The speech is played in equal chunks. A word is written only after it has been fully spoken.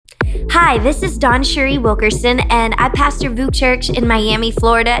Hi, this is DawnCheré Wilkerson, and I pastor VOOC Church in Miami,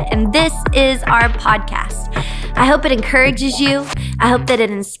 Florida, and this is our podcast. I hope it encourages you. I hope that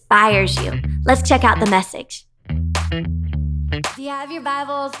it inspires you. Let's check out the message. If you have your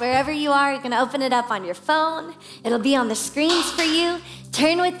Bibles, wherever you are, you can open it up on your phone. It'll be on the screens for you.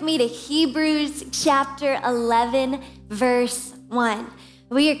 Turn with me to Hebrews chapter 11, verse 1.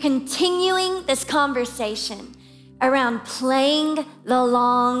 We are continuing this conversation around playing the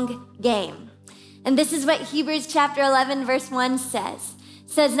long game. And this is what Hebrews chapter 11, verse 1 says. It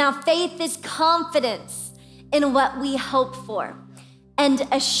says, now faith is confidence in what we hope for and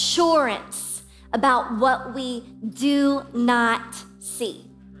assurance about what we do not see.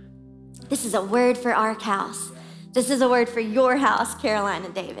 This is a word for our house. This is a word for your house, Caroline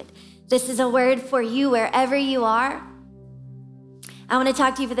and David. This is a word for you wherever you are. I want to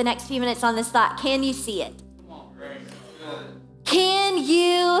talk to you for the next few minutes on this thought. Can you see it? Can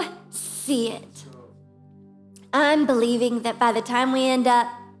you see it? I'm believing that by the time we end up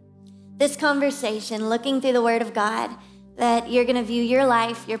this conversation, looking through the Word of God, that you're going to view your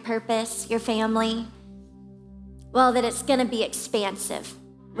life, your purpose, your family, well, that it's going to be expansive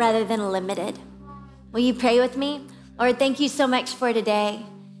rather than limited. Will you pray with me? Lord, thank you so much for today.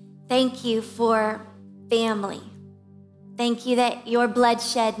 Thank you for family. Thank you that your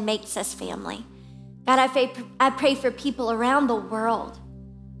bloodshed makes us family. God, I pray for people around the world.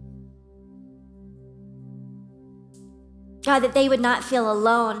 God, that they would not feel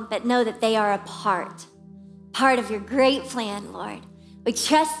alone, but know that they are a part of your great plan, Lord. We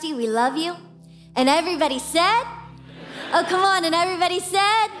trust you, we love you. And everybody said? Amen. Oh, come on, and everybody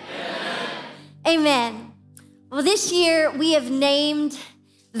said? Amen. Amen. Well, this year we have named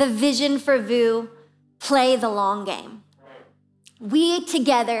the vision for VOO, Play the Long Game. We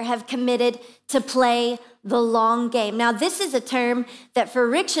together have committed to play the long game. Now, this is a term that for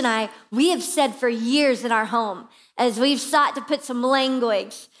Rich and I, we have said for years in our home as we've sought to put some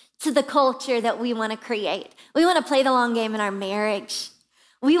language to the culture that we want to create. We want to play the long game in our marriage.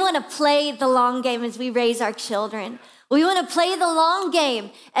 We want to play the long game as we raise our children. We want to play the long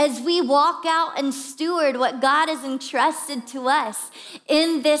game as we walk out and steward what God has entrusted to us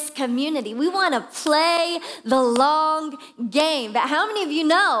in this community. We want to play the long game. But how many of you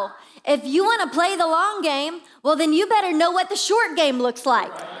know, if you want to play the long game, well, then you better know what the short game looks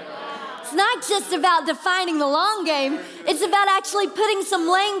like. It's not just about defining the long game. It's about actually putting some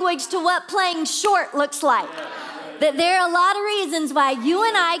language to what playing short looks like. That there are a lot of reasons why you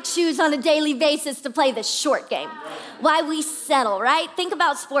and I choose on a daily basis to play the short game. Why we settle, right? Think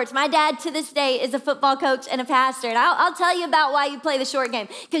about sports. My dad to this day is a football coach and a pastor. And I'll tell you about why you play the short game.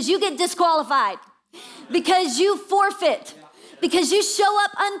 Because you get disqualified. Because you forfeit. Because you show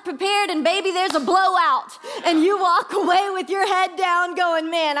up unprepared and baby, there's a blowout. And you walk away with your head down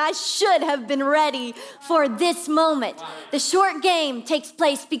going, man, I should have been ready for this moment. The short game takes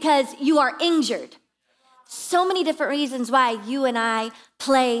place because you are injured. So many different reasons why you and I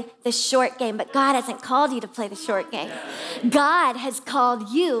play the short game, but God hasn't called you to play the short game. God has called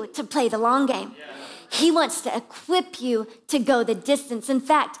you to play the long game. He wants to equip you to go the distance. In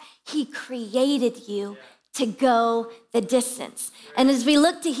fact, He created you to go the distance. And as we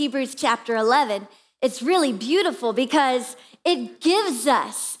look to Hebrews chapter 11, it's really beautiful because it gives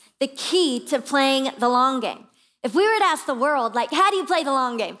us the key to playing the long game. If we were to ask the world, like, how do you play the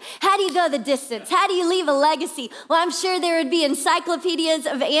long game? How do you go the distance? How do you leave a legacy? Well, I'm sure there would be encyclopedias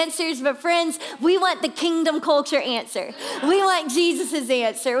of answers, but friends, we want the kingdom culture answer. We want Jesus's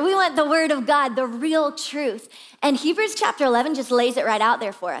answer. We want the word of God, the real truth. And Hebrews chapter 11 just lays it right out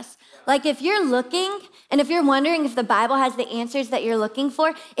there for us. Like if you're looking and if you're wondering if the Bible has the answers that you're looking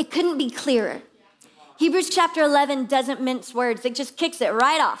for, it couldn't be clearer. Hebrews chapter 11 doesn't mince words. It just kicks it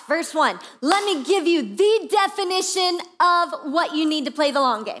right off. Verse 1, let me give you the definition of what you need to play the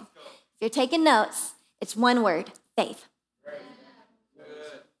long game. If you're taking notes, it's one word, faith.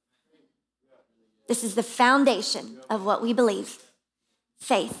 This is the foundation of what we believe,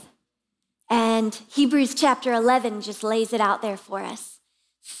 faith. And Hebrews chapter 11 just lays it out there for us.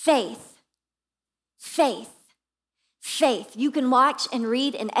 Faith, faith. Faith. You can watch and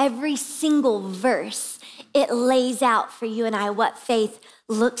read in every single verse. It lays out for you and I what faith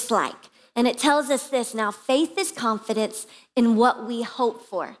looks like. And it tells us this. Now, faith is confidence in what we hope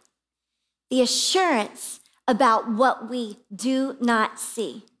for. The assurance about what we do not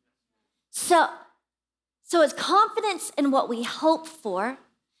see. So it's confidence in what we hope for,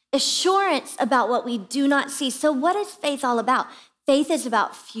 assurance about what we do not see. So what is faith all about? Faith is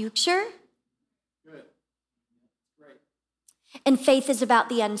about future. And faith is about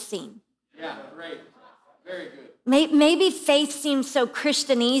the unseen. Yeah, great. Very good. Maybe faith seems so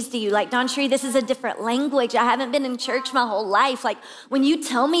Christianese to you. Like, DawnCheré, this is a different language. I haven't been in church my whole life. Like, when you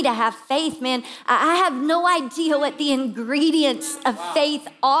tell me to have faith, man, I have no idea what the ingredients of faith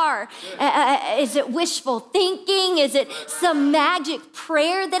are. Is it wishful thinking? Is it some magic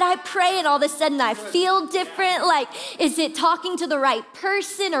prayer that I pray and all of a sudden I feel different? Like, is it talking to the right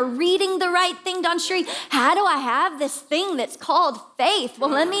person or reading the right thing, DawnCheré? How do I have this thing that's called faith?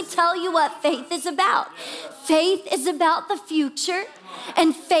 Well, let me tell you what faith is about. Faith is about the future,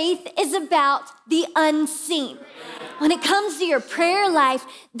 and faith is about the unseen. When it comes to your prayer life,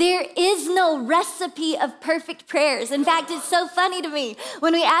 there is no recipe of perfect prayers. In fact, it's so funny to me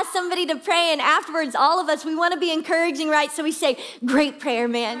when we ask somebody to pray, and afterwards, all of us, we want to be encouraging, right? So we say, great prayer,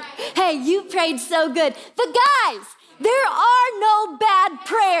 man. Hey, you prayed so good. But guys, there are no bad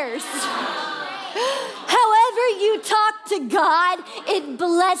prayers. However you talk to God, it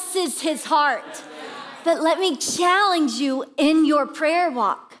blesses his heart. But let me challenge you in your prayer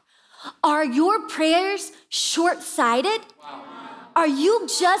walk. Are your prayers short-sighted? Are you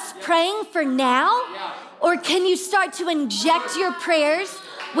just praying for now? Or can you start to inject your prayers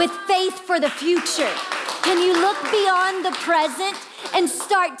with faith for the future? Can you look beyond the present and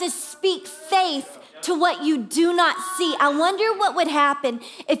start to speak faith to what you do not see? I wonder what would happen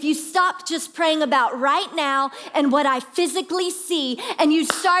if you stopped just praying about right now and what I physically see, and you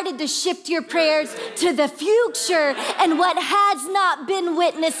started to shift your prayers to the future and what has not been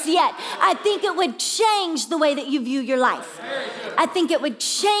witnessed yet. I think it would change the way that you view your life. I think it would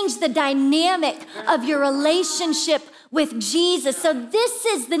change the dynamic of your relationship with Jesus. So this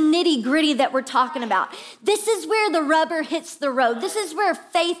is the nitty-gritty that we're talking about. This is where the rubber hits the road. This is where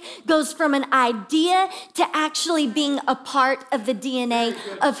faith goes from an idea to actually being a part of the DNA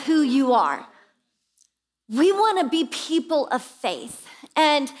of who you are. We want to be people of faith.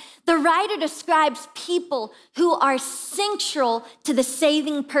 And the writer describes people who are central to the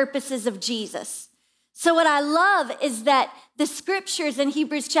saving purposes of Jesus. So what I love is that the scriptures in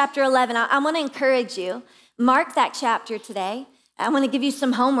Hebrews chapter 11, I want to encourage you, mark that chapter today. I want to give you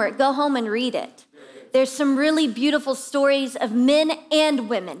some homework. Go home and read it. There's some really beautiful stories of men and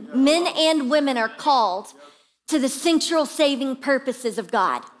women. Men and women are called to the central saving purposes of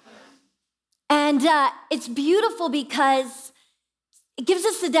God. And it's beautiful because it gives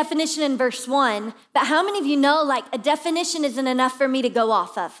us the definition in verse 1, but how many of you know, like, a definition isn't enough for me to go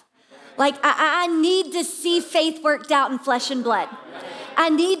off of? Like, I need to see faith worked out in flesh and blood. I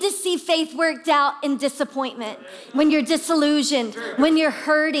need to see faith worked out in disappointment, when you're disillusioned, when you're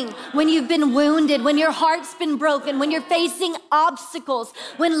hurting, when you've been wounded, when your heart's been broken, when you're facing obstacles,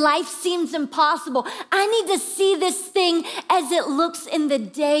 when life seems impossible. I need to see this thing as it looks in the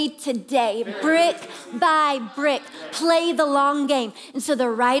day to day, brick by brick, play the long game. And so the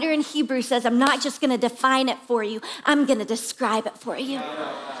writer in Hebrews says, I'm not just gonna define it for you, I'm gonna describe it for you.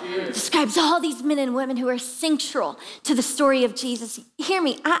 It describes all these men and women who are central to the story of Jesus. Hear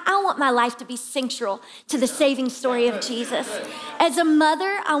me, I want my life to be central to the saving story of Jesus. As a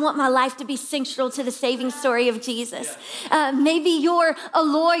mother, I want my life to be central to the saving story of Jesus. Maybe you're a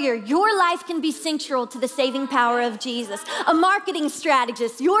lawyer. Your life can be central to the saving power of Jesus. A marketing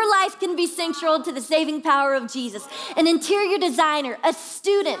strategist, your life can be central to the saving power of Jesus. An interior designer, a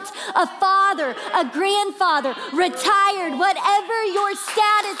student, a father, a grandfather, retired, whatever your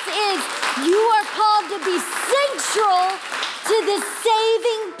status is, you are called to be central to the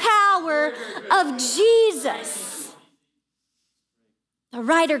saving power of Jesus. The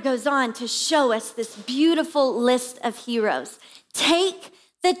writer goes on to show us this beautiful list of heroes. Take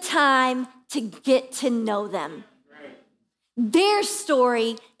the time to get to know them. Their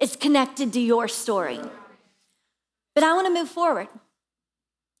story is connected to your story. But I want to move forward,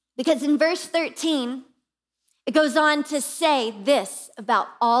 because in verse 13, it goes on to say this about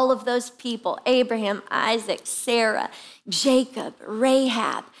all of those people: Abraham, Isaac, Sarah, Jacob,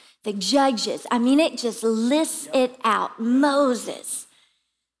 Rahab, the judges. I mean, it just lists it out. Moses.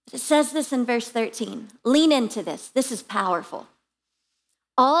 It says this in verse 13. Lean into this. This is powerful.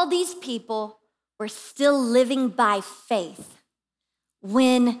 All these people were still living by faith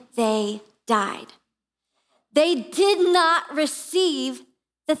when they died. They did not receive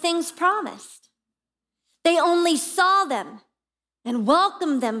the things promised. They only saw them and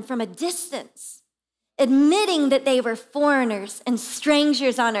welcomed them from a distance, admitting that they were foreigners and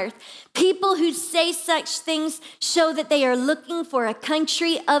strangers on earth. People who say such things show that they are looking for a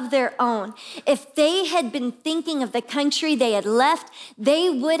country of their own. If they had been thinking of the country they had left, they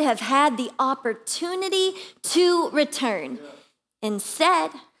would have had the opportunity to return.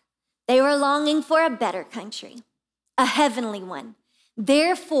 Instead, they were longing for a better country, a heavenly one.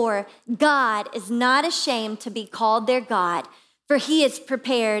 Therefore, God is not ashamed to be called their God, for he has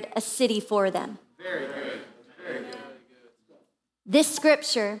prepared a city for them. Very good. Very good. This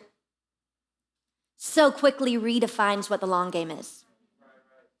scripture so quickly redefines what the long game is.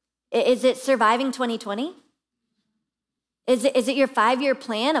 Is it surviving 2020? Is it your 5-year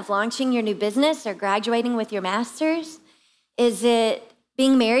plan of launching your new business or graduating with your master's? Is it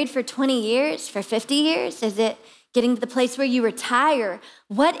being married for 20 years, for 50 years? Is it getting to the place where you retire?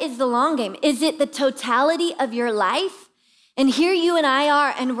 What is the long game? Is it the totality of your life? And here you and I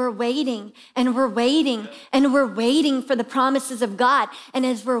are, and we're waiting, and we're waiting, and we're waiting for the promises of God. And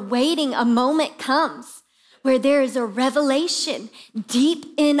as we're waiting, a moment comes where there is a revelation deep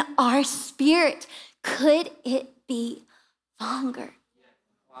in our spirit. Could it be longer?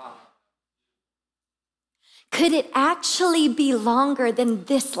 Wow. Could it actually be longer than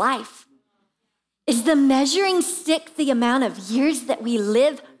this life? Is the measuring stick the amount of years that we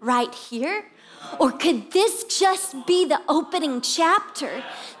live right here? Or could this just be the opening chapter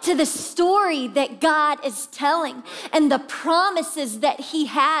to the story that God is telling and the promises that he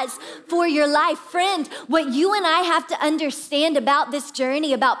has for your life? Friend, what you and I have to understand about this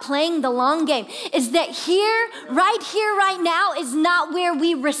journey, about playing the long game, is that here, right now, is not where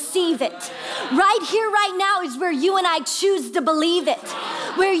we receive it. Right here, right now, is where you and I choose to believe it.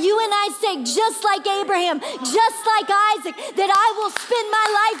 Where you and I say, just like Abraham, just like Isaac, that I will spend my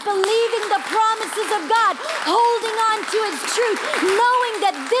life believing the promises of God, holding on to his truth, knowing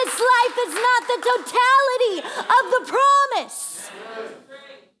that this life is not the totality of the promise.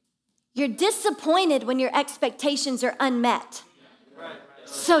 You're disappointed when your expectations are unmet.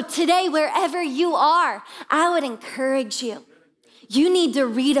 So today, wherever you are, I would encourage you. You need to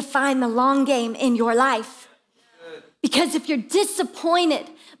redefine the long game in your life. Because if you're disappointed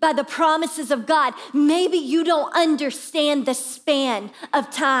by the promises of God, maybe you don't understand the span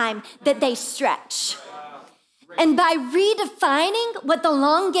of time that they stretch. And by redefining what the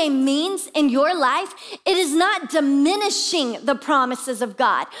long game means in your life, it is not diminishing the promises of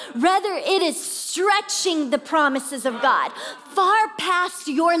God. Rather, it is stretching the promises of God far past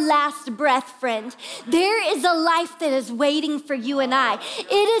your last breath, friend. There is a life that is waiting for you and I.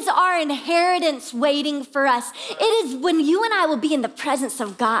 It is our inheritance waiting for us. It is when you and I will be in the presence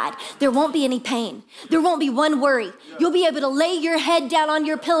of God, there won't be any pain. There won't be one worry. You'll be able to lay your head down on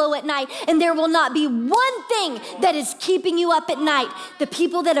your pillow at night, and there will not be one thing that is keeping you up at night. The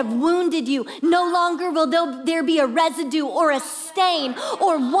people that have wounded you, no longer will there be a residue or a stain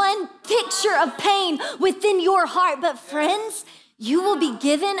or one picture of pain within your heart. But friends, you will be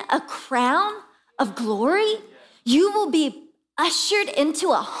given a crown of glory. You will be ushered into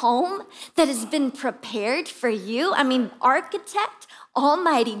a home that has been prepared for you. I mean, architect,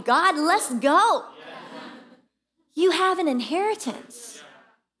 almighty God, let's go. You have an inheritance.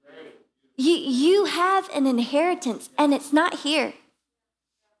 You have an inheritance, and it's not here.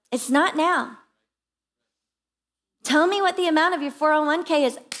 It's not now. Tell me what the amount of your 401k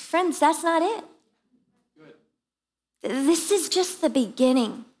is. Friends, that's not it. This is just the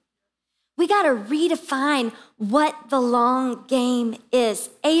beginning. We got to redefine what the long game is.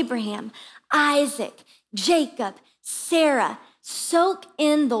 Abraham, Isaac, Jacob, Sarah, soak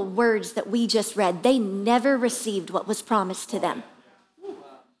in the words that we just read. They never received what was promised to them.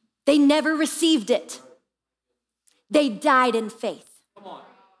 They never received it. They died in faith.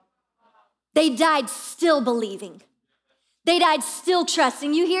 They died still believing. They died still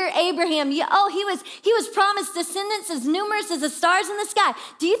trusting. You hear Abraham, he was promised descendants as numerous as the stars in the sky.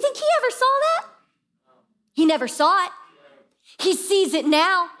 Do you think he ever saw that? He never saw it. He sees it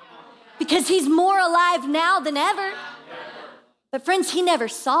now because he's more alive now than ever. But friends, he never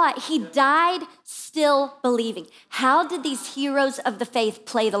saw it. He died still believing. How did these heroes of the faith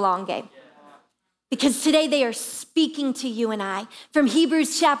play the long game? Because today they are speaking to you and I. From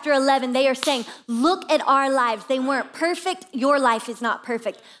Hebrews chapter 11, they are saying, look at our lives. They weren't perfect. Your life is not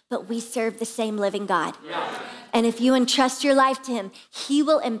perfect, but we serve the same living God. Yeah. And if you entrust your life to him, he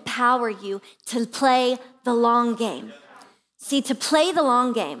will empower you to play the long game. See, to play the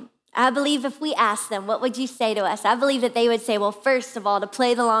long game, I believe if we ask them, what would you say to us? I believe that they would say, well, first of all, to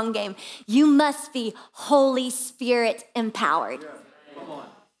play the long game, you must be Holy Spirit empowered. Yeah.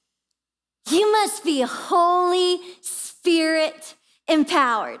 You must be Holy Spirit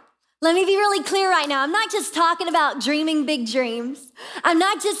empowered. Let me be really clear right now. I'm not just talking about dreaming big dreams. I'm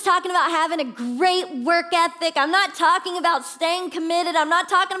not just talking about having a great work ethic. I'm not talking about staying committed. I'm not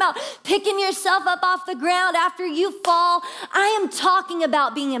talking about picking yourself up off the ground after you fall. I am talking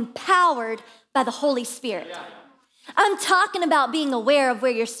about being empowered by the Holy Spirit. I'm talking about being aware of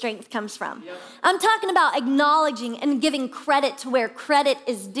where your strength comes from. I'm talking about acknowledging and giving credit to where credit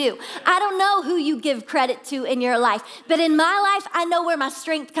is due. I don't know who you give credit to in your life, but in my life, I know where my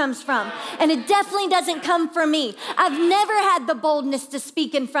strength comes from. And it definitely doesn't come from me. I've never had the boldness to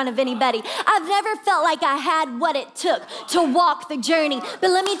speak in front of anybody. I've never felt like I had what it took to walk the journey.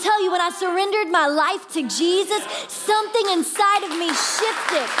 But let me tell you, when I surrendered my life to Jesus, something inside of me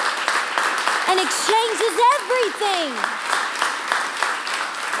shifted. And it changes everything.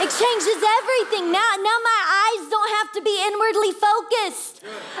 It changes everything. Now my eyes don't have to be inwardly focused.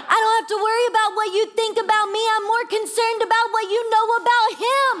 I don't have to worry about what you think about me. I'm more concerned about what you know about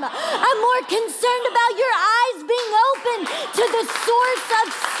him. I'm more concerned about your eyes being open to the source of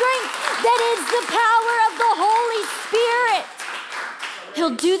strength that is the power of the Holy Spirit.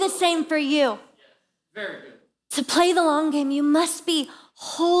 He'll do the same for you. Very good. To play the long game, you must be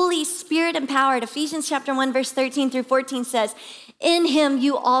Holy Spirit empowered. Ephesians chapter 1, verse 13 through 14 says, in him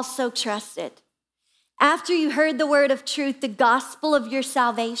you also trusted. After you heard the word of truth, the gospel of your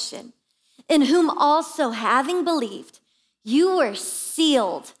salvation, in whom also having believed, you were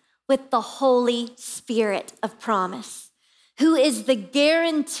sealed with the Holy Spirit of promise, who is the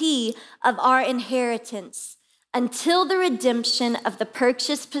guarantee of our inheritance until the redemption of the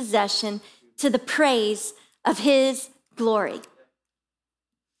purchased possession to the praise of his glory.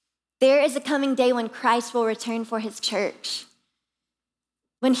 There is a coming day when Christ will return for his church,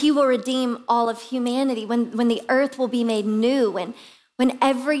 when he will redeem all of humanity, when the earth will be made new, when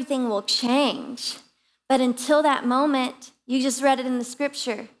everything will change. But until that moment, you just read it in the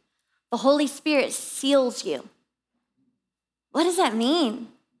scripture, the Holy Spirit seals you. What does that mean?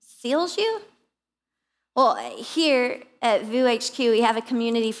 Seals you? Well, here at VU HQ, we have a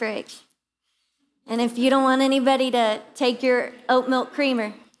community fridge. And if you don't want anybody to take your oat milk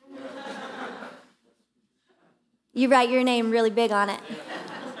creamer, you write your name really big on it.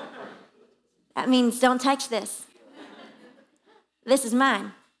 That means don't touch this. This is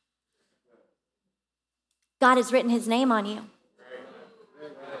mine. God has written his name on you.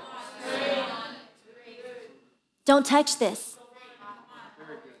 Don't touch this.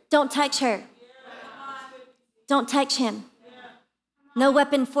 Don't touch her. Don't touch him. No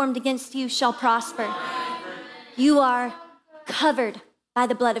weapon formed against you shall prosper. You are covered by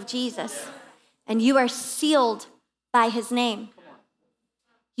the blood of Jesus, and you are sealed by his name.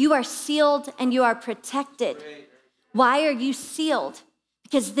 You are sealed and you are protected. Why are you sealed?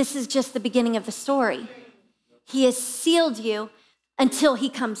 Because this is just the beginning of the story. He has sealed you until he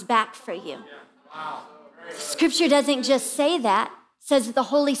comes back for you. Scripture doesn't just say that. It says that the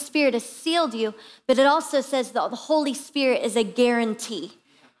Holy Spirit has sealed you, but it also says that the Holy Spirit is a guarantee.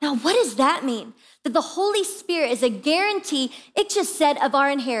 Now, what does that mean? That the Holy Spirit is a guarantee, it just said, of our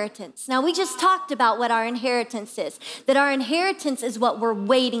inheritance. Now, we just talked about what our inheritance is, that our inheritance is what we're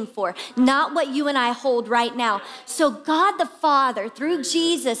waiting for, not what you and I hold right now. So God the Father, through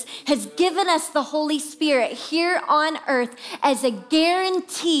Jesus, has given us the Holy Spirit here on earth as a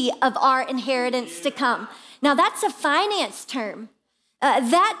guarantee of our inheritance to come. Now, that's a finance term.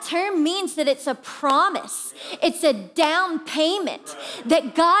 That term means that it's a promise. It's a down payment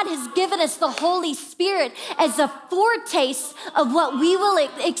that God has given us the Holy Spirit as a foretaste of what we will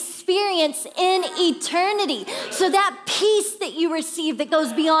experience in eternity. So that peace that you receive that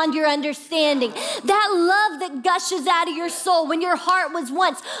goes beyond your understanding, that love that gushes out of your soul when your heart was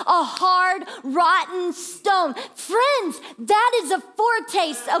once a hard, rotten stone. Friends, that is a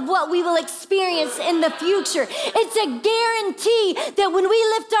foretaste of what we will experience in the future. It's a guarantee that when we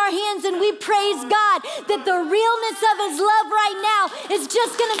lift our hands and we praise God, that the realness of his love right now is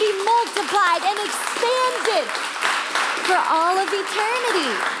just going to be multiplied and expanded for all of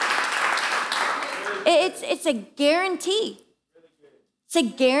eternity. It's a guarantee. It's a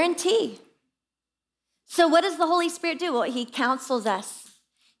guarantee. So what does the Holy Spirit do? Well, he counsels us.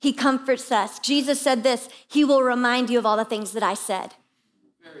 He comforts us. Jesus said this, he will remind you of all the things that I said.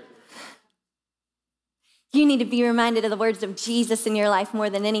 You need to be reminded of the words of Jesus in your life more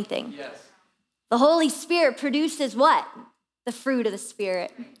than anything. Yes. The Holy Spirit produces what? The fruit of the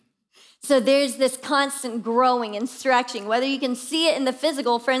Spirit. So there's this constant growing and stretching. Whether you can see it in the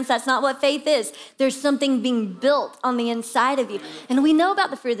physical, friends, that's not what faith is. There's something being built on the inside of you. And we know about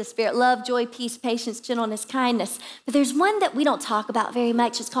the fruit of the Spirit, love, joy, peace, patience, gentleness, kindness. But there's one that we don't talk about very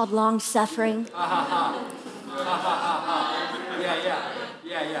much. It's called long-suffering.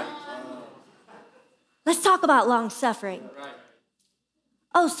 Yeah. Let's talk about long-suffering.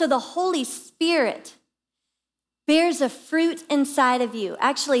 Oh, so the Holy Spirit bears a fruit inside of you,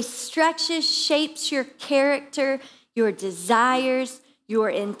 actually stretches, shapes your character, your desires, your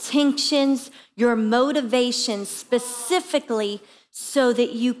intentions, your motivations specifically so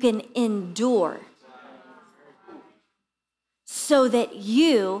that you can endure, so that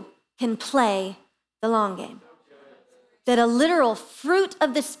you can play the long game. That a literal fruit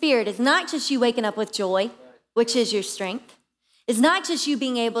of the Spirit is not just you waking up with joy, which is your strength. It's not just you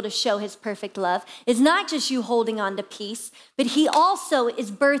being able to show his perfect love. It's not just you holding on to peace, but he also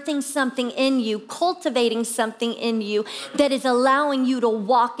is birthing something in you, cultivating something in you that is allowing you to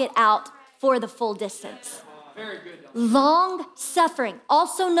walk it out for the full distance. Very good. Long suffering,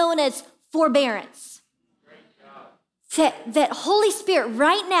 also known as forbearance. That Holy Spirit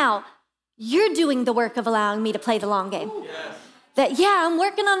right now, you're doing the work of allowing me to play the long game. Yes. That, yeah, I'm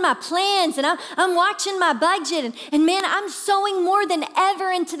working on my plans and I'm watching my budget and man, I'm sowing more than ever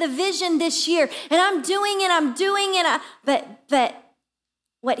into the vision this year and I'm doing it. But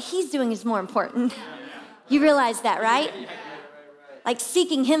what he's doing is more important. You realize that, right? Like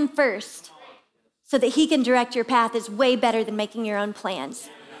seeking him first so that he can direct your path is way better than making your own plans.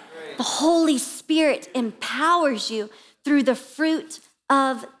 The Holy Spirit empowers you through the fruit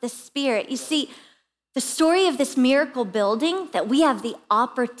of the Spirit. You see, the story of this miracle building that we have the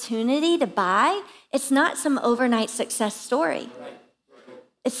opportunity to buy, it's not some overnight success story.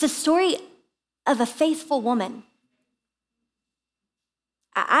 It's the story of a faithful woman.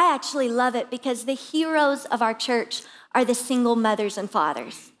 I actually love it because the heroes of our church are the single mothers and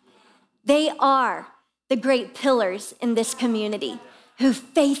fathers. They are the great pillars in this community who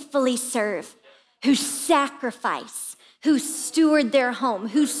faithfully serve, who sacrifice, who steward their home,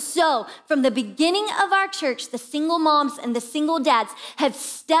 who sow. From the beginning of our church, the single moms and the single dads have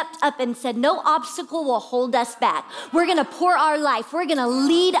stepped up and said, no obstacle will hold us back. We're gonna pour our life. We're gonna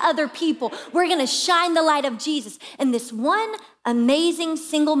lead other people. We're gonna shine the light of Jesus. And this one amazing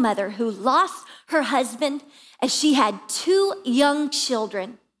single mother who lost her husband as she had 2 young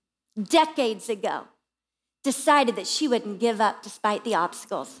children decades ago, decided that she wouldn't give up despite the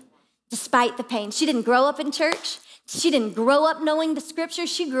obstacles, despite the pain. She didn't grow up in church. She didn't grow up knowing the scriptures.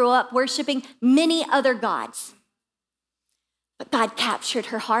 She grew up worshiping many other gods. But God captured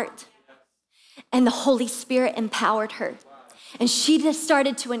her heart and the Holy Spirit empowered her. And she just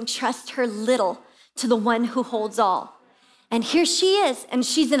started to entrust her little to the one who holds all. And here she is, and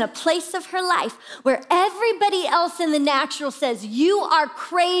she's in a place of her life where everybody else in the natural says, you are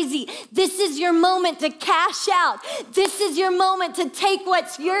crazy. This is your moment to cash out. This is your moment to take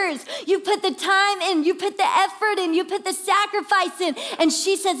what's yours. You put the time in, you put the effort in, you put the sacrifice in. And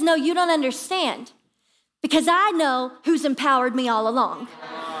she says, no, you don't understand. Because I know who's empowered me all along.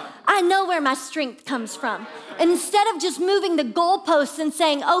 I know where my strength comes from. And instead of just moving the goalposts and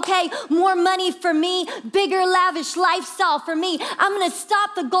saying, okay, more money for me, bigger lavish lifestyle for me, I'm gonna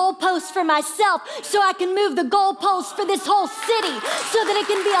stop the goalposts for myself so I can move the goalposts for this whole city so that it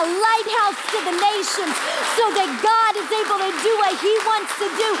can be a lighthouse to the nations so that God is able to do what he wants to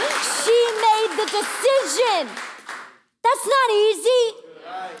do. She made the decision. That's not easy.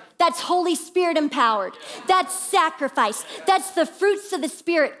 That's Holy Spirit empowered. That's sacrifice. That's the fruits of the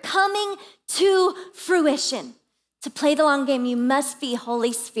Spirit coming to fruition. To play the long game, you must be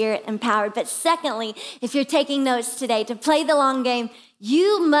Holy Spirit empowered. But secondly, if you're taking notes today, to play the long game,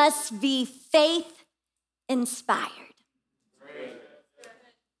 you must be faith inspired.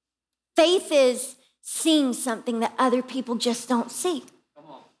 Faith is seeing something that other people just don't see.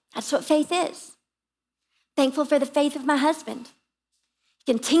 That's what faith is. Thankful for the faith of my husband.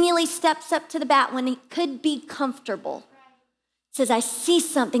 Continually steps up to the bat when he could be comfortable. Says, I see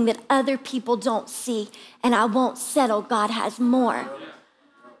something that other people don't see, and I won't settle. God has more.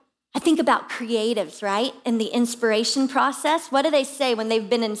 I think about creatives, right? In the inspiration process. What do they say when they've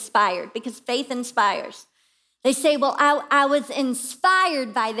been inspired? Because faith inspires. They say, well, I was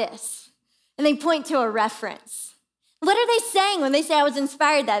inspired by this. And they point to a reference. What are they saying when they say I was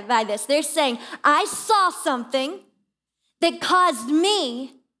inspired by this? They're saying, I saw something that caused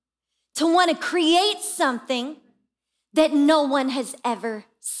me to want to create something that no one has ever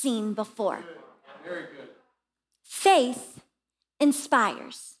seen before. Very good. Faith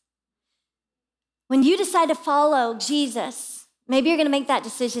inspires. When you decide to follow Jesus, maybe you're going to make that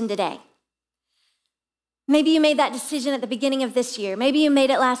decision today. Maybe you made that decision at the beginning of this year. Maybe you made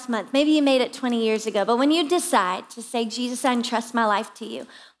it last month. Maybe you made it 20 years ago. But when you decide to say, Jesus, I entrust my life to you,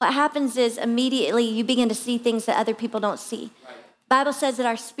 what happens is immediately you begin to see things that other people don't see. The Bible says that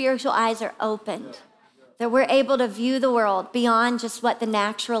our spiritual eyes are opened, that we're able to view the world beyond just what the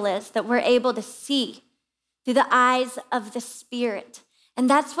natural is, that we're able to see through the eyes of the Spirit. And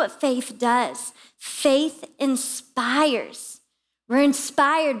that's what faith does. Faith inspires. We're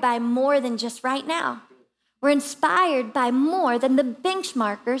inspired by more than just right now. We're inspired by more than the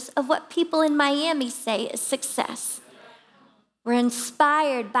benchmarkers of what people in Miami say is success. We're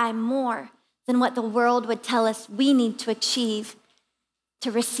inspired by more than what the world would tell us we need to achieve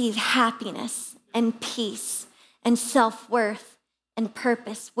to receive happiness and peace and self-worth and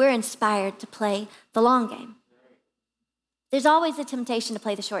purpose. We're inspired to play the long game. There's always a temptation to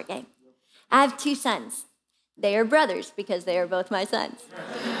play the short game. I have 2 sons. They are brothers because they are both my sons.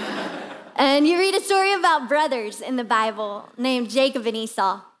 And you read a story about brothers in the Bible named Jacob and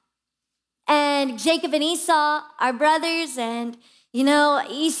Esau. And Jacob and Esau are brothers, and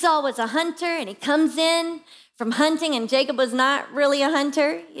Esau was a hunter, and he comes in from hunting, and Jacob was not really a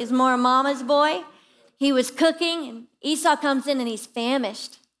hunter. He was more a mama's boy. He was cooking, and Esau comes in, and he's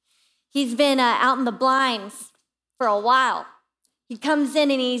famished. He's been out in the blinds for a while. He comes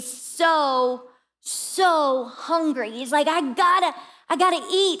in, and he's so hungry. He's like, I gotta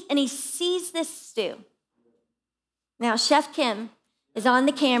eat, and he sees this stew. Now, Chef Kim is on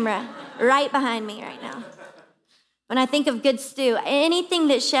the camera right behind me right now. When I think of good stew, anything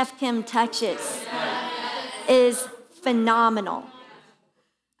that Chef Kim touches is phenomenal.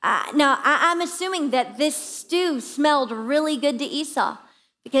 Now, I'm assuming that this stew smelled really good to Esau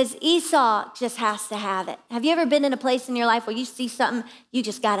because Esau just has to have it. Have you ever been in a place in your life where you see something, you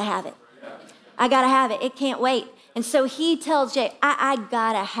just gotta have it? I gotta have it, it can't wait. And so he tells Jay, I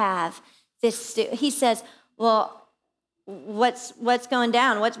gotta have this stew. He says, well, what's going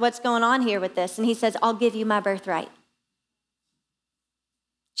down? What's going on here with this? And he says, I'll give you my birthright.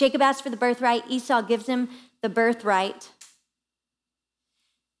 Jacob asks for the birthright. Esau gives him the birthright.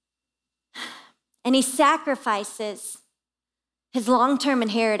 And he sacrifices his long-term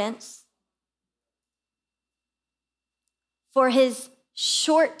inheritance for his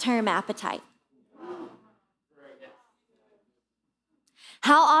short-term appetite.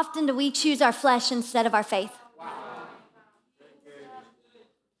 How often do we choose our flesh instead of our faith?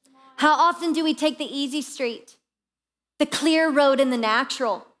 How often do we take the easy street, the clear road in the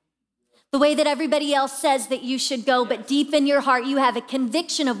natural, the way that everybody else says that you should go, but deep in your heart, you have a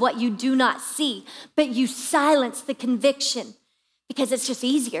conviction of what you do not see, but you silence the conviction because it's just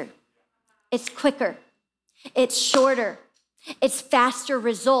easier. It's quicker. It's shorter. It's faster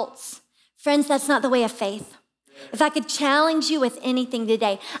results. Friends, that's not the way of faith. If I could challenge you with anything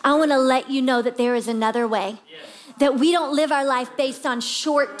today, I want to let you know that there is another way. That we don't live our life based on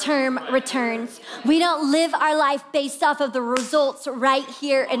short-term returns. We don't live our life based off of the results right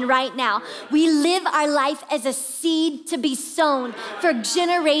here and right now. We live our life as a seed to be sown for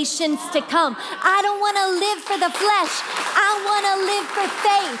generations to come. I don't want to live for the flesh. I want to live for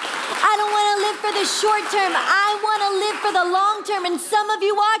faith. I don't want to live for the short term. I want to live for the long term. And some of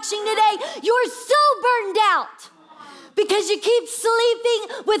you watching today, you're so burned out. Because you keep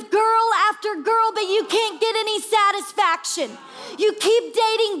sleeping with girl after girl, but you can't get any satisfaction. You keep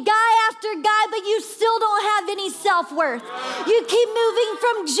dating guy after guy, but you still don't have any self-worth. You keep moving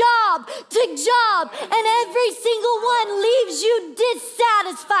from job to job, and every single one leaves you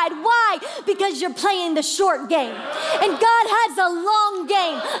dissatisfied. Why? Because you're playing the short game. And God has a long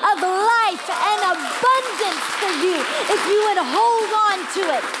game of life and abundance for you if you would hold on to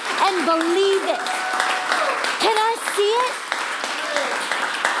it and believe it. Can I see it?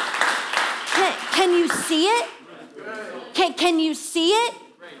 Can you see it? Can you see it?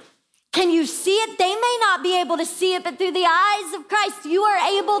 Can you see it? They may not be able to see it, but through the eyes of Christ, you are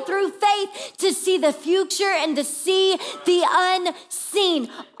able through faith to see the future and to see the unseen.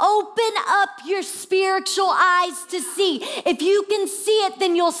 Open up your spiritual eyes to see. If you can see it,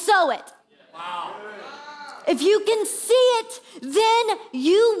 then you'll sow it. Wow. If you can see it, then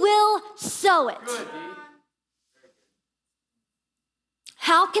you will sow it.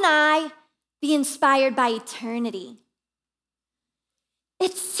 How can I be inspired by eternity?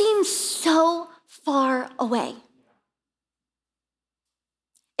 It seems so far away.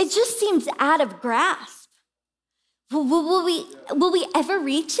 It just seems out of grasp. Will we ever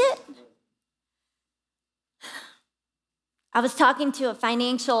reach it? I was talking to a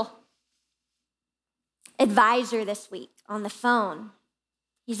financial advisor this week on the phone.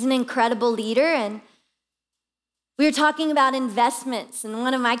 He's an incredible leader, and we were talking about investments, and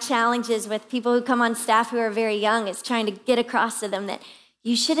one of my challenges with people who come on staff who are very young is trying to get across to them that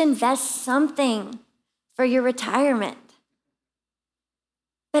you should invest something for your retirement.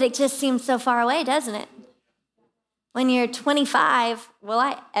 But it just seems so far away, doesn't it? When you're 25, will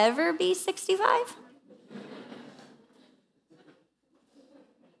I ever be 65?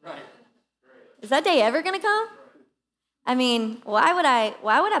 Right. Is that day ever gonna come? I mean, why would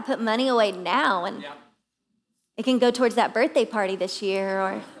I put money away now and it can go towards that birthday party this year,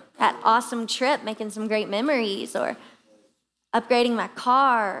 or that awesome trip, making some great memories, or upgrading my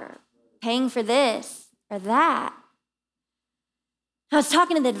car, paying for this or that. I was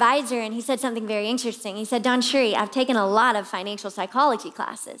talking to the advisor, and he said something very interesting. He said, DawnCheré, I've taken a lot of financial psychology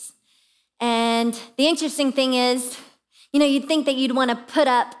classes. And the interesting thing is, you'd think that you'd want to put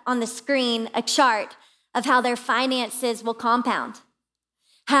up on the screen a chart of how their finances will compound.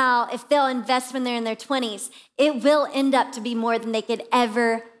 How if they'll invest when they're in their 20s, it will end up to be more than they could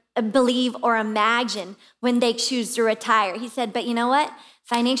ever believe or imagine when they choose to retire. He said, but you know what?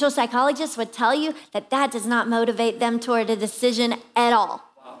 Financial psychologists would tell you that does not motivate them toward a decision at all.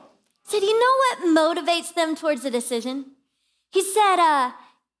 He said, you know what motivates them towards a decision? He said,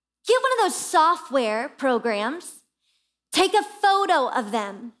 get one of those software programs, take a photo of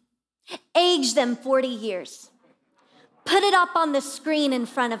them, age them 40 years, put it up on the screen in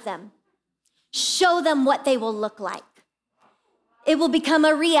front of them, show them what they will look like. It will become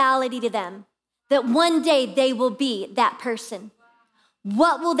a reality to them that one day they will be that person.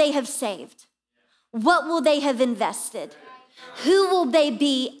 What will they have saved? What will they have invested? Who will they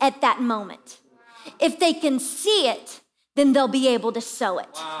be at that moment? If they can see it, then they'll be able to sow it.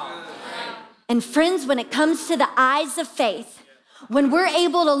 Wow. And friends, when it comes to the eyes of faith, when we're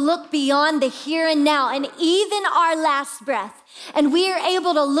able to look beyond the here and now and even our last breath, and we are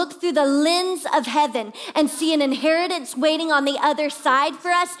able to look through the lens of heaven and see an inheritance waiting on the other side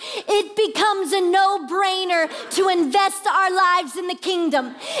for us, it becomes a no-brainer to invest our lives in the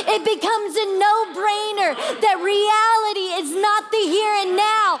kingdom. It becomes a no-brainer that reality is not the here and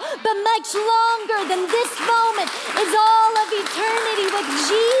now, but much longer than this moment is all of eternity with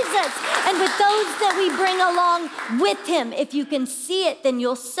Jesus and with those that we bring along with him. If you can see it, then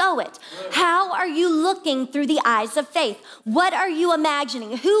you'll sow it. How are you looking through the eyes of faith? What are you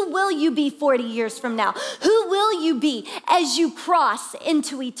imagining? Who will you be 40 years from now? Who will you be as you cross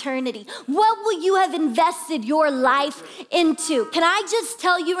into eternity? What will you have invested your life into? Can I just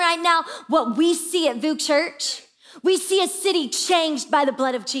tell you right now what we see at VOOC Church? We see a city changed by the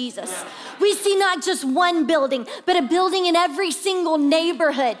blood of Jesus. We see not just one building, but a building in every single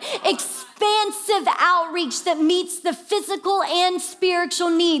neighborhood. Expansive outreach that meets the physical and spiritual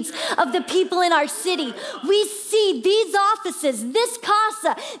needs of the people in our city. We see these offices, this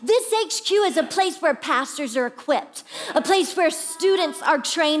casa, this HQ is a place where pastors are equipped, a place where students are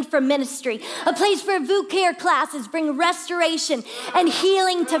trained for ministry, a place where VOOC care classes bring restoration and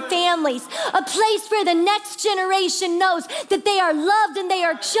healing to families, a place where the next generation knows that they are loved and they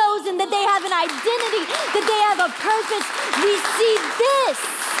are chosen, that they have an identity, that they have a purpose. We see this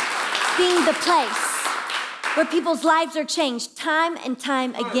being the place where people's lives are changed time and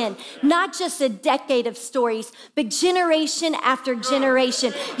time again. Not just a decade of stories, but generation after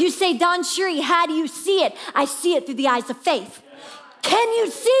generation. You say, DawnCheré, how do you see it? I see it through the eyes of faith. Can you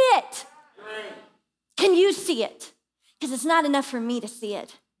see it? Can you see it? Because it's not enough for me to see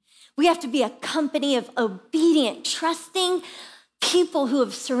it. We have to be a company of obedient, trusting people who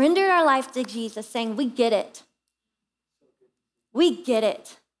have surrendered our life to Jesus, saying, we get it. We get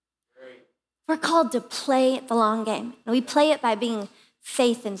it. We're called to play the long game, and we play it by being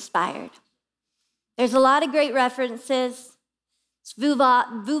faith-inspired. There's a lot of great references. It's Vu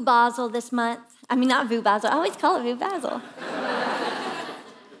Basel this month. I mean, not Vu Basel. I always call it Vu Basel.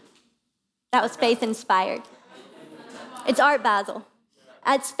 That was faith-inspired. It's Art Basel.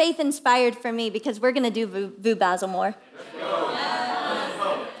 It's faith-inspired for me because we're going to do Vu Basel more.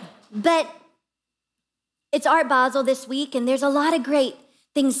 But it's Art Basel this week, and there's a lot of great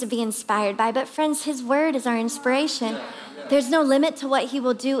things to be inspired by. But friends, his word is our inspiration. There's no limit to what he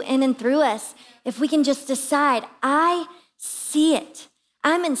will do in and through us if we can just decide, I see it.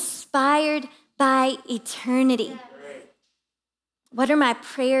 I'm inspired by eternity. What are my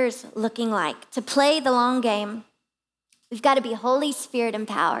prayers looking like? To play the long game, we've got to be Holy Spirit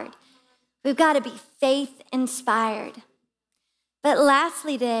empowered. We've got to be faith inspired. But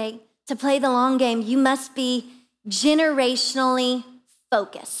lastly today, to play the long game, you must be generationally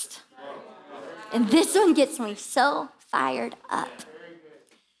focused. And this one gets me so fired up.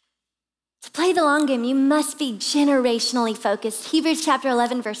 To play the long game, you must be generationally focused. Hebrews chapter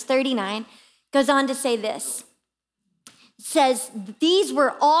 11, verse 39 goes on to say this. It says, these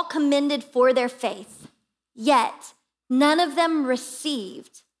were all commended for their faith, yet none of them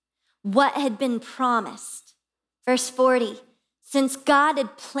received what had been promised. Verse 40, since God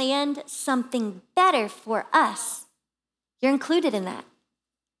had planned something better for us, you're included in that.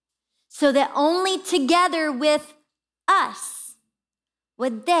 So that only together with us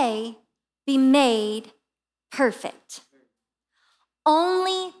would they be made perfect.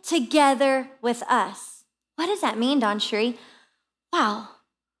 Only together with us. What does that mean, DawnCheré? Wow,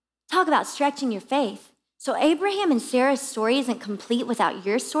 Talk about stretching your faith. So Abraham and Sarah's story isn't complete without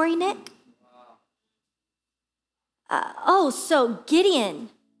your story, Nick? So Gideon,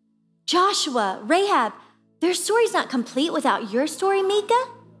 Joshua, Rahab, their story's not complete without your story, Mika?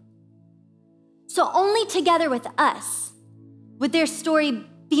 So only together with us would their story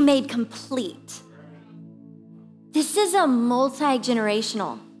be made complete. This is a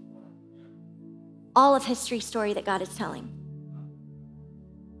multi-generational, all of history story that God is telling.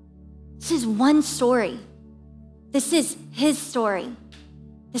 This is one story. This is his story.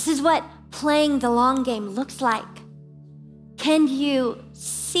 This is what playing the long game looks like. Can you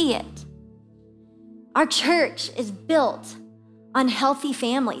see it? Our church is built on healthy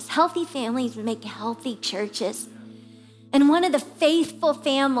families. Healthy families make healthy churches. And one of the faithful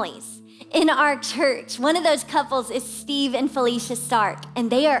families in our church, one of those couples is Steve and Felicia Stark, and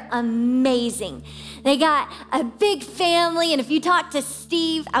they are amazing. They got a big family, and if you talk to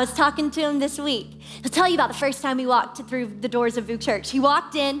Steve, I was talking to him this week, he'll tell you about the first time he walked through the doors of Vue Church. He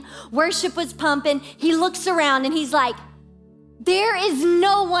walked in, worship was pumping, he looks around and he's like, there is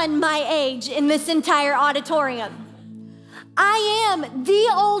no one my age in this entire auditorium. I am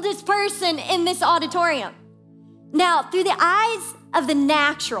the oldest person in this auditorium. Now, through the eyes of the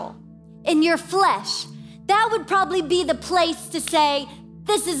natural, in your flesh, that would probably be the place to say,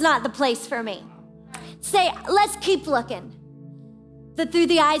 this is not the place for me. Say, let's keep looking. But through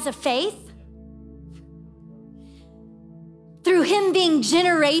the eyes of faith, through him being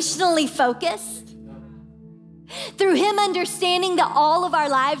generationally focused, through him understanding that all of our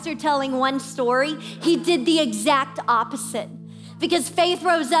lives are telling one story, he did the exact opposite. Because faith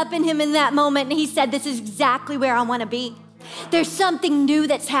rose up in him in that moment and he said, this is exactly where I want to be. There's something new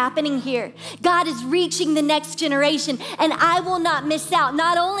that's happening here. God is reaching the next generation and I will not miss out.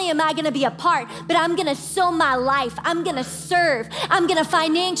 Not only am I going to be a part, but I'm going to sow my life. I'm going to serve. I'm going to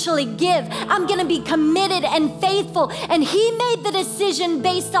financially give. I'm going to be committed and faithful. And he made the decision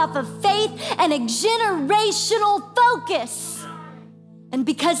based off of faith and a generational focus. And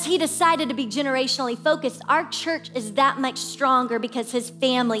because he decided to be generationally focused, our church is that much stronger because his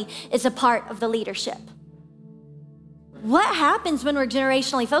family is a part of the leadership. What happens when we're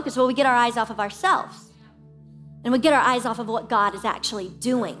generationally focused? Well, we get our eyes off of ourselves and we get our eyes off of what God is actually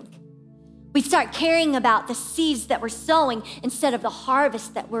doing. We start caring about the seeds that we're sowing instead of the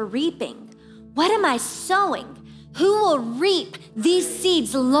harvest that we're reaping. What am I sowing? Who will reap these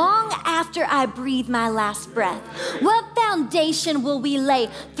seeds long after I breathe my last breath? What foundation will we lay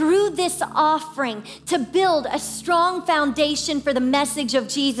through this offering to build a strong foundation for the message of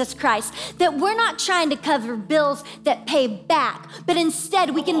Jesus Christ? That we're not trying to cover bills that pay back, but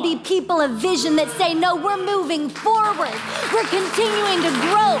instead we can be people of vision that say, no, we're moving forward. We're continuing to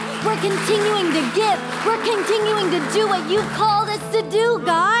grow. We're continuing to give. We're continuing to do what you've called us to do,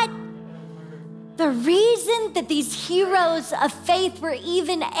 God. The reason that these heroes of faith were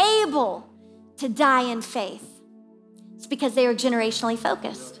even able to die in faith is because they were generationally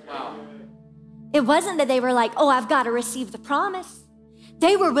focused. Wow. It wasn't that they were like, oh, I've got to receive the promise.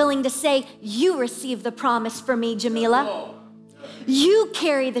 They were willing to say, you receive the promise for me, Jamila. You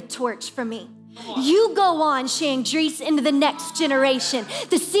carry the torch for me. You go on, Chandrise, into the next generation.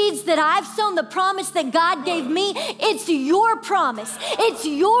 The seeds that I've sown, the promise that God gave me, it's your promise. It's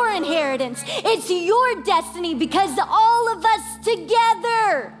your inheritance. It's your destiny because all of us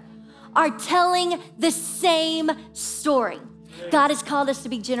together are telling the same story. God has called us to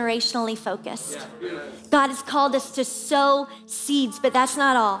be generationally focused. God has called us to sow seeds, but that's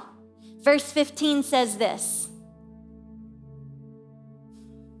not all. Verse 15 says this.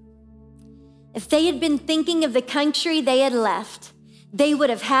 If they had been thinking of the country they had left, they would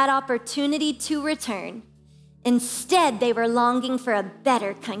have had opportunity to return. Instead, they were longing for a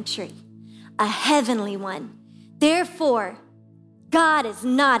better country, a heavenly one. Therefore, God is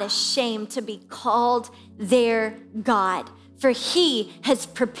not ashamed to be called their God, for he has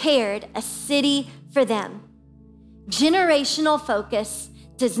prepared a city for them. Generational focus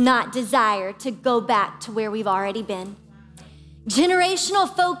does not desire to go back to where we've already been. Generational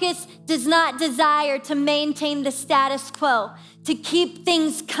focus does not desire to maintain the status quo, to keep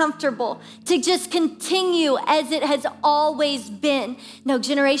things comfortable, to just continue as it has always been. No,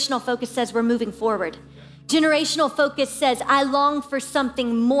 generational focus says we're moving forward. Generational focus says, I long for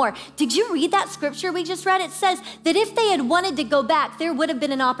something more. Did you read that scripture we just read? It says that if they had wanted to go back, there would have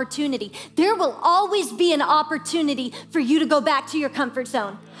been an opportunity. There will always be an opportunity for you to go back to your comfort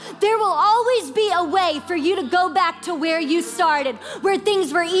zone. There will always be a way for you to go back to where you started, where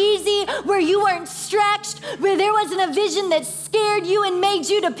things were easy, where you weren't stretched, where there wasn't a vision that scared you and made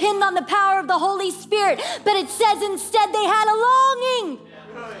you depend on the power of the Holy Spirit. But it says instead they had a longing.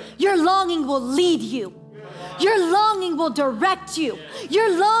 Your longing will lead you. Your longing will direct you. Your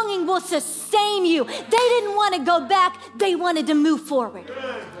longing will sustain you. They didn't want to go back. They wanted to move forward.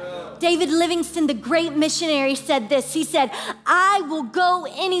 David Livingstone, the great missionary, said this. He said, I will go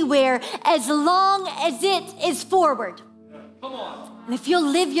anywhere as long as it is forward. Come on. And if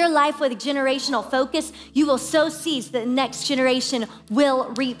you'll live your life with a generational focus, you will sow seeds that the next generation will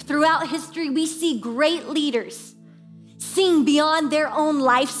reap. Throughout history, we see great leaders seeing beyond their own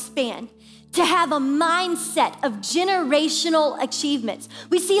lifespan to have a mindset of generational achievements.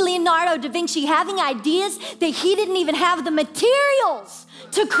 We see Leonardo da Vinci having ideas that he didn't even have the materials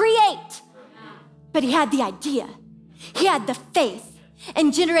to create. But he had the idea. He had the faith.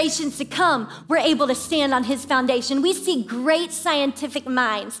 And generations to come were able to stand on his foundation. We see great scientific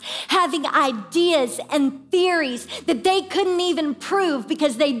minds having ideas and theories that they couldn't even prove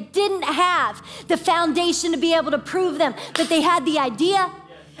because they didn't have the foundation to be able to prove them. But they had the idea,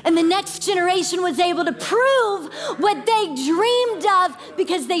 and the next generation was able to prove what they dreamed of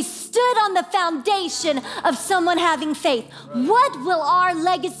because they stood on the foundation of someone having faith. What will our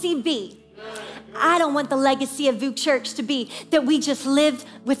legacy be? I don't want the legacy of VOOC Church to be that we just lived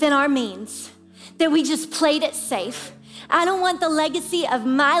within our means, that we just played it safe. I don't want the legacy of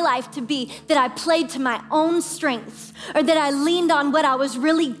my life to be that I played to my own strengths or that I leaned on what I was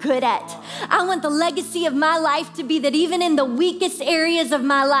really good at. I want the legacy of my life to be that even in the weakest areas of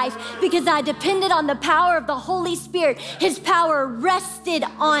my life, because I depended on the power of the Holy Spirit, His power rested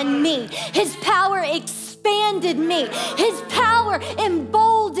on me. His power expanded me. His power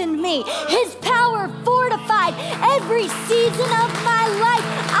emboldened me. His power fortified every season of my life.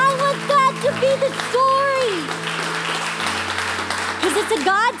 I want that to be the story. Because it's a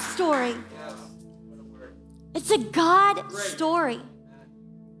God story. It's a God story.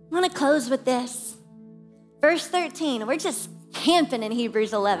 I want to close with this. Verse 13. We're just camping in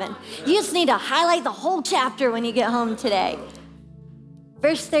Hebrews 11. You just need to highlight the whole chapter when you get home today.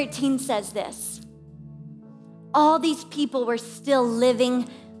 Verse 13 says this. All these people were still living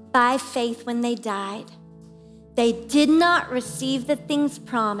by faith when they died. They did not receive the things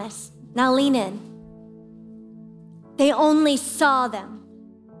promised. Now lean in. They only saw them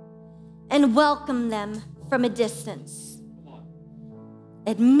and welcomed them from a distance,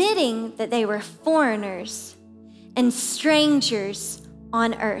 admitting that they were foreigners and strangers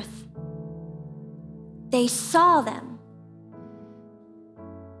on earth. They saw them.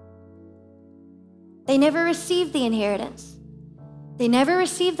 They never received the inheritance. They never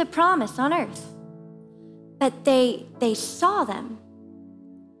received the promise on earth, but they saw them.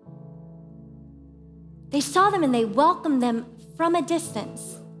 They saw them and they welcomed them from a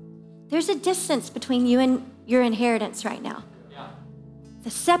distance. There's a distance between you and your inheritance right now. The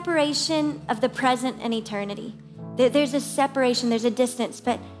separation of the present and eternity. There's a separation, there's a distance,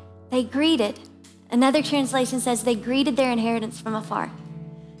 but they greeted. Another translation says they greeted their inheritance from afar.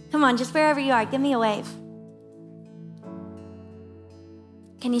 Come on, just wherever you are, give me a wave.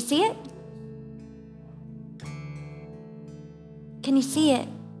 Can you see it? Can you see it?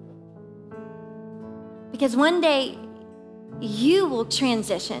 Because one day you will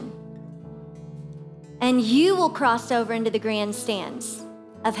transition and you will cross over into the grandstands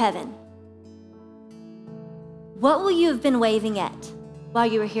of heaven. What will you have been waving at while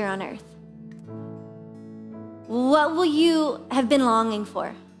you were here on earth? What will you have been longing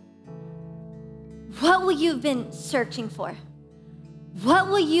for? What will you have been searching for? What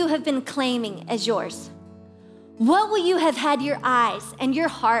will you have been claiming as yours? What will you have had your eyes and your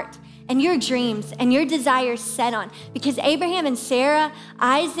heart and your dreams and your desires set on? Because Abraham and Sarah,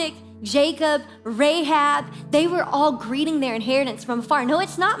 Isaac, Jacob, Rahab, they were all greeting their inheritance from afar. No,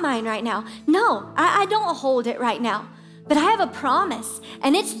 it's not mine right now. No, I don't hold it right now. But I have a promise,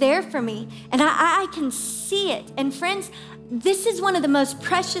 and it's there for me, and I can see it. And friends, this is one of the most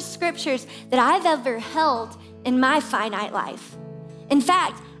precious scriptures that I've ever held in my finite life. In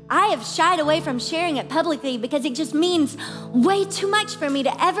fact, I have shied away from sharing it publicly because it just means way too much for me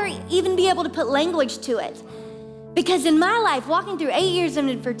to ever even be able to put language to it. Because in my life, walking through 8 years of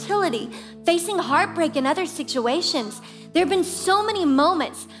infertility, facing heartbreak and other situations, there have been so many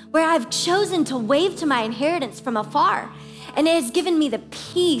moments where I've chosen to wave to my inheritance from afar. And it has given me the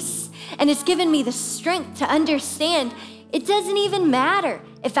peace and it's given me the strength to understand it doesn't even matter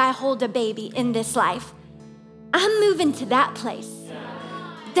if I hold a baby in this life. I'm moving to that place.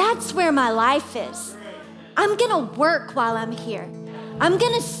 That's where my life is. I'm gonna work while I'm here. I'm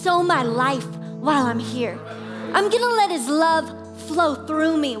gonna sow my life while I'm here. I'm gonna let His love flow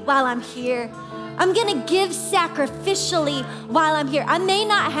through me while I'm here. I'm gonna give sacrificially while I'm here. I may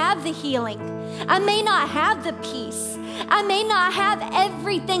not have the healing. I may not have the peace. I may not have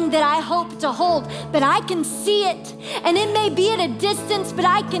everything that I hope to hold, but I can see it. And it may be at a distance, but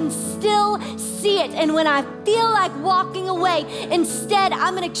I can still see it. And when I feel like walking away, instead,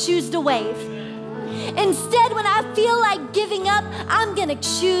 I'm gonna choose to wave. Instead, when I feel like giving up, I'm gonna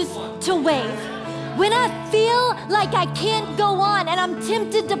choose to wave. When I feel like I can't go on and I'm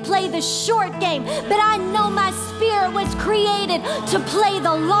tempted to play the short game, but I know my spirit was created to play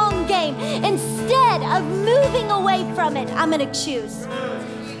the long game, instead of moving away from it, I'm gonna choose.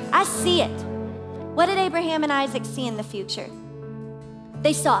 I see it. What did Abraham and Isaac see in the future?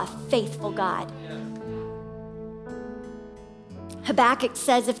 They saw a faithful God. Habakkuk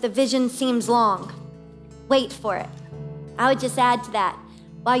says, if the vision seems long, wait for it. I would just add to that,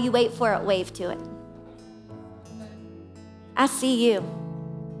 while you wait for it, wave to it. I see you.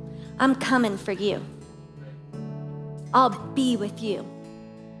 I'm coming for you. I'll be with you.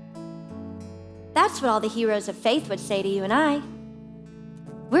 That's what all the heroes of faith would say to you and I.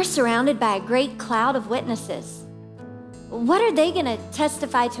 We're surrounded by a great cloud of witnesses. What are they gonna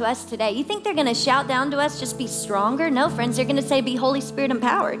testify to us today? You think they're gonna shout down to us, just be stronger? No, friends, they're gonna say, be Holy Spirit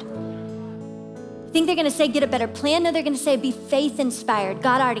empowered. You think they're gonna say, get a better plan? No, they're gonna say, be faith inspired.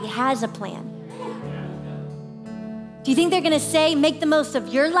 God already has a plan. Do you think they're gonna say, make the most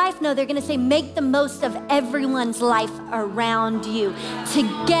of your life? No, they're gonna say, make the most of everyone's life around you.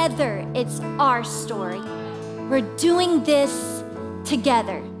 Together, it's our story. We're doing this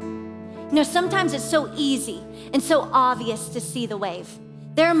together. You know, sometimes it's so easy and so obvious to see the wave.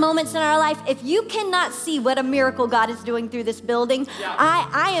 There are moments in our life, if you cannot see what a miracle God is doing through this building,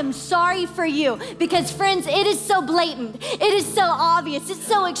 I am sorry for you, because friends, it is so blatant. It is so obvious. It's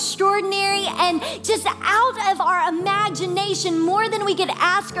so extraordinary, and just out of our imagination, more than we could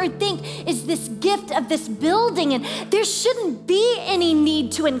ask or think, is this gift of this building. And there shouldn't be any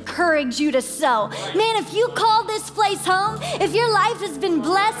need to encourage you to sow. Man, if you call this place home, if your life has been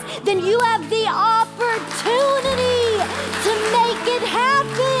blessed, then you have the opportunity to make it happen.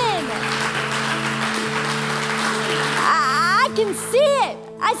 I can see it.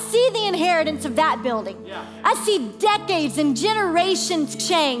 I see the inheritance of that building. I see decades and generations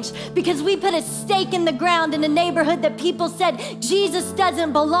change because we put a stake in the ground in a neighborhood that people said Jesus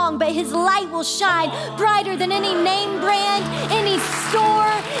doesn't belong, but his light will shine brighter than any name brand, any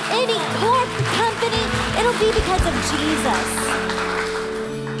store, any corporate company. It'll be because of Jesus.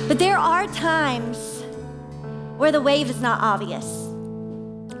 But there are times where the wave is not obvious.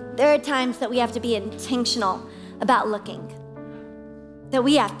 There are times that we have to be intentional about looking, that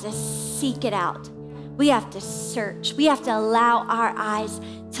we have to seek it out. We have to search. We have to allow our eyes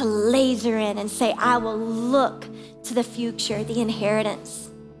to laser in and say, I will look to the future, the inheritance.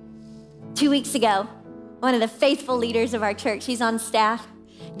 2 weeks ago, one of the faithful leaders of our church, he's on staff,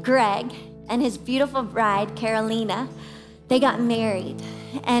 Greg, and his beautiful bride, Carolina, they got married.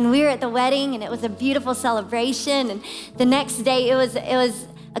 And we were at the wedding, and it was a beautiful celebration. And the next day, it was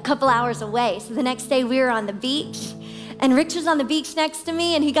a couple hours away. So the next day, we were on the beach. And Rich was on the beach next to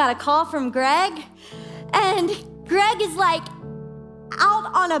me, and he got a call from Greg. And Greg is like out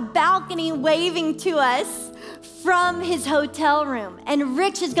on a balcony waving to us from his hotel room. And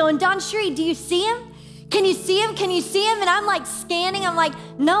Rich is going, DawnCheré, do you see him? Can you see him? Can you see him? And I'm like scanning. I'm like,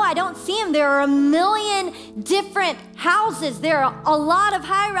 no, I don't see him. There are a million different houses. There are a lot of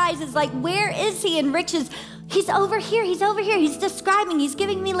high rises. Like, where is he? And Rich is, he's over here. He's over here. He's describing. He's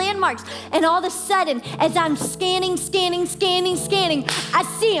giving me landmarks. And all of a sudden, as I'm scanning, I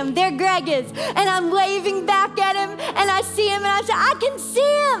see him. There Greg is. And I'm waving back at him. And I see him. And I say, I can see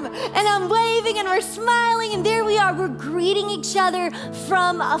him. And I'm waving and we're smiling. And there we are. We're greeting each other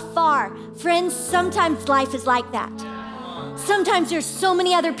from afar. Friends, sometimes life is like that. Sometimes there's so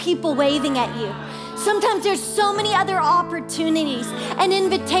many other people waving at you. Sometimes there's so many other opportunities and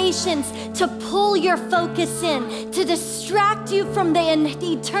invitations to pull your focus in, to distract you from the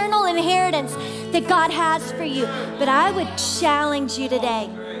eternal inheritance that God has for you. But I would challenge you today,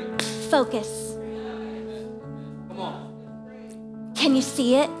 focus. Come on. Can you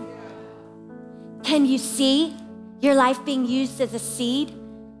see it? Can you see your life being used as a seed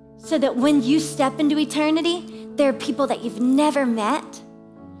so that when you step into eternity, there are people that you've never met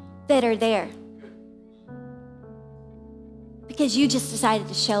that are there? Because you just decided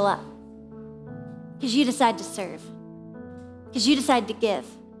to show up. Because you decided to serve. Because you decided to give.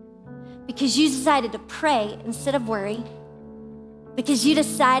 Because you decided to pray instead of worry. Because you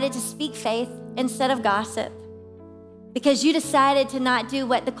decided to speak faith instead of gossip. Because you decided to not do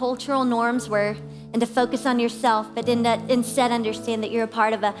what the cultural norms were and to focus on yourself, but instead understand that you're a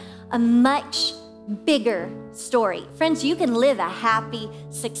part of a much bigger story. Friends, you can live a happy,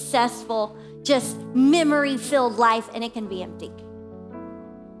 successful, just memory-filled life, and it can be empty.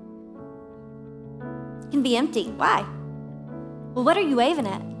 It can be empty. Why? Well, what are you waving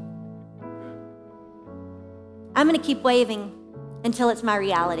at? I'm going to keep waving until it's my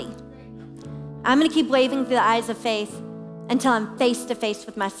reality. I'm going to keep waving through the eyes of faith until I'm face to face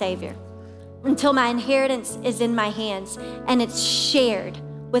with my Savior, until my inheritance is in my hands and it's shared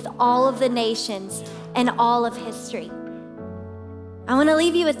with all of the nations and all of history. I want to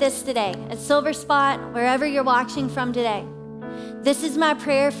leave you with this today. At Silver Spot, wherever you're watching from today, this is my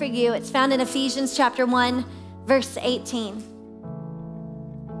prayer for you. It's found in Ephesians chapter 1, verse 18.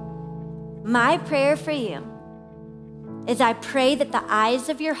 My prayer for you is I pray that the eyes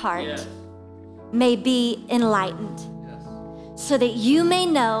of your heart may be enlightened, so that you may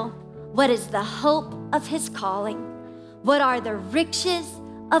know what is the hope of his calling, what are the riches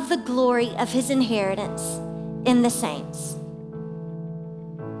of the glory of his inheritance in the saints.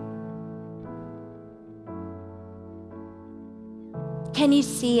 Can you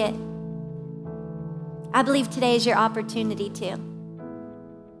see it? I believe today is your opportunity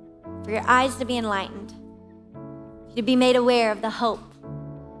for your eyes to be enlightened, to be made aware of the hope,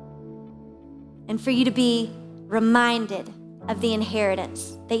 and for you to be reminded of the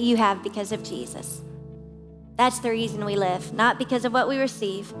inheritance that you have because of Jesus. That's the reason we live, not because of what we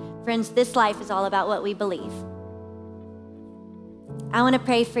receive. Friends, this life is all about what we believe. I want to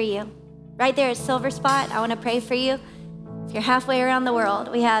pray for you. Right there at Silver Spot, I want to pray for you. If you're halfway around the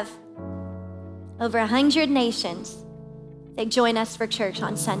world, we have over 100 nations that join us for church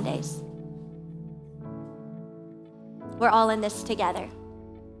on Sundays. We're all in this together.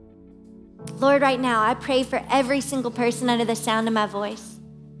 Lord, right now, I pray for every single person under the sound of my voice.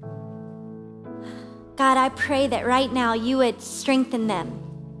 God, I pray that right now you would strengthen them.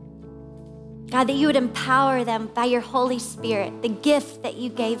 God, that you would empower them by your Holy Spirit, the gift that you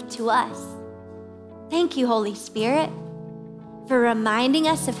gave to us. Thank you, Holy Spirit, for reminding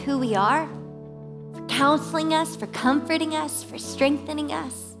us of who we are, for counseling us, for comforting us, for strengthening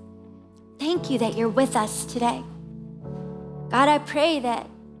us. Thank you that you're with us today. God, I pray that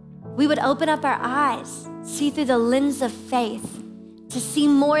we would open up our eyes, see through the lens of faith, to see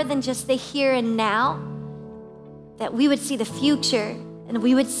more than just the here and now, that we would see the future and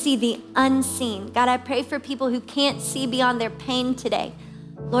we would see the unseen. God, I pray for people who can't see beyond their pain today.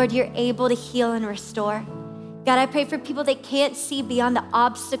 Lord, you're able to heal and restore. God, I pray for people that can't see beyond the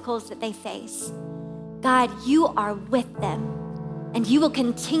obstacles that they face. God, you are with them and you will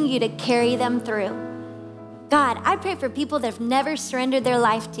continue to carry them through. God, I pray for people that have never surrendered their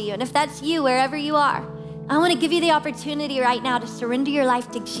life to you. And if that's you, wherever you are, I want to give you the opportunity right now to surrender your life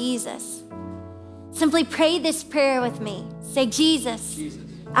to Jesus. Simply pray this prayer with me. Say, Jesus,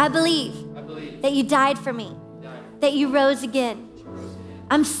 I believe that you died for me, that you rose again.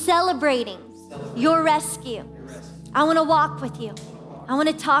 I'm celebrating your rescue. I want to walk with you. I want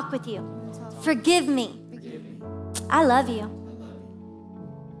to talk with you. Forgive me. I love you.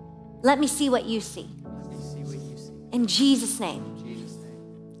 Let me see what you see. In Jesus' name,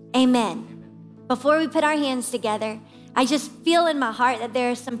 amen. Before we put our hands together, I just feel in my heart that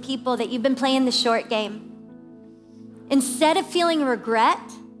there are some people that you've been playing the short game. Instead of feeling regret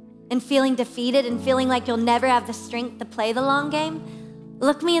and feeling defeated and feeling like you'll never have the strength to play the long game,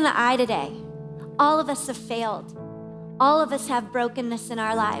 look me in the eye today. All of us have failed. All of us have brokenness in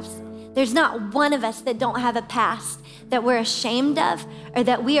our lives. There's not one of us that don't have a past that we're ashamed of or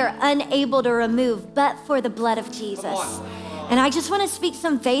that we are unable to remove, but for the blood of Jesus. And I just want to speak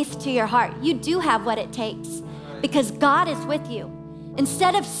some faith to your heart. You do have what it takes because God is with you.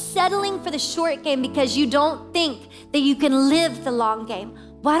 Instead of settling for the short game because you don't think that you can live the long game,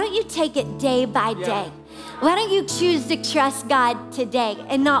 why don't you take it day by day? Why don't you choose to trust God today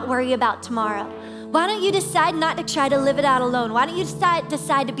and not worry about tomorrow? Why don't you decide not to try to live it out alone? Why don't you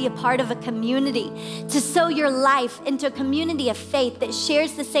decide to be a part of a community, to sow your life into a community of faith that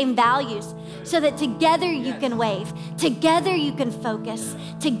shares the same values so that together you can wave, together you can focus,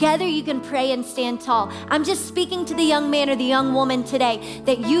 together you can pray and stand tall. I'm just speaking to the young man or the young woman today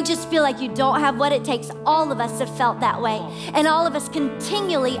that you just feel like you don't have what it takes. All of us have felt that way, and all of us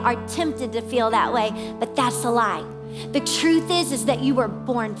continually are tempted to feel that way, but that's a lie. The truth is that you were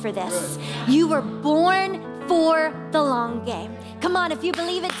born for this. You were born for the long game. Come on, if you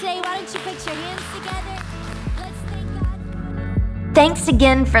believe it today, why don't you put your hands together? Let's thank God. Thanks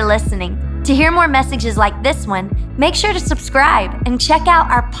again for listening. To hear more messages like this one, make sure to subscribe and check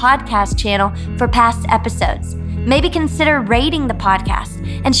out our podcast channel for past episodes. Maybe consider rating the podcast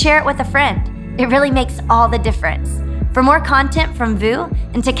and share it with a friend. It really makes all the difference. For more content from VOO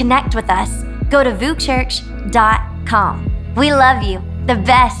and to connect with us, go to VooChurch.com. We love you. The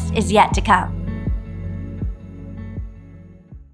best is yet to come.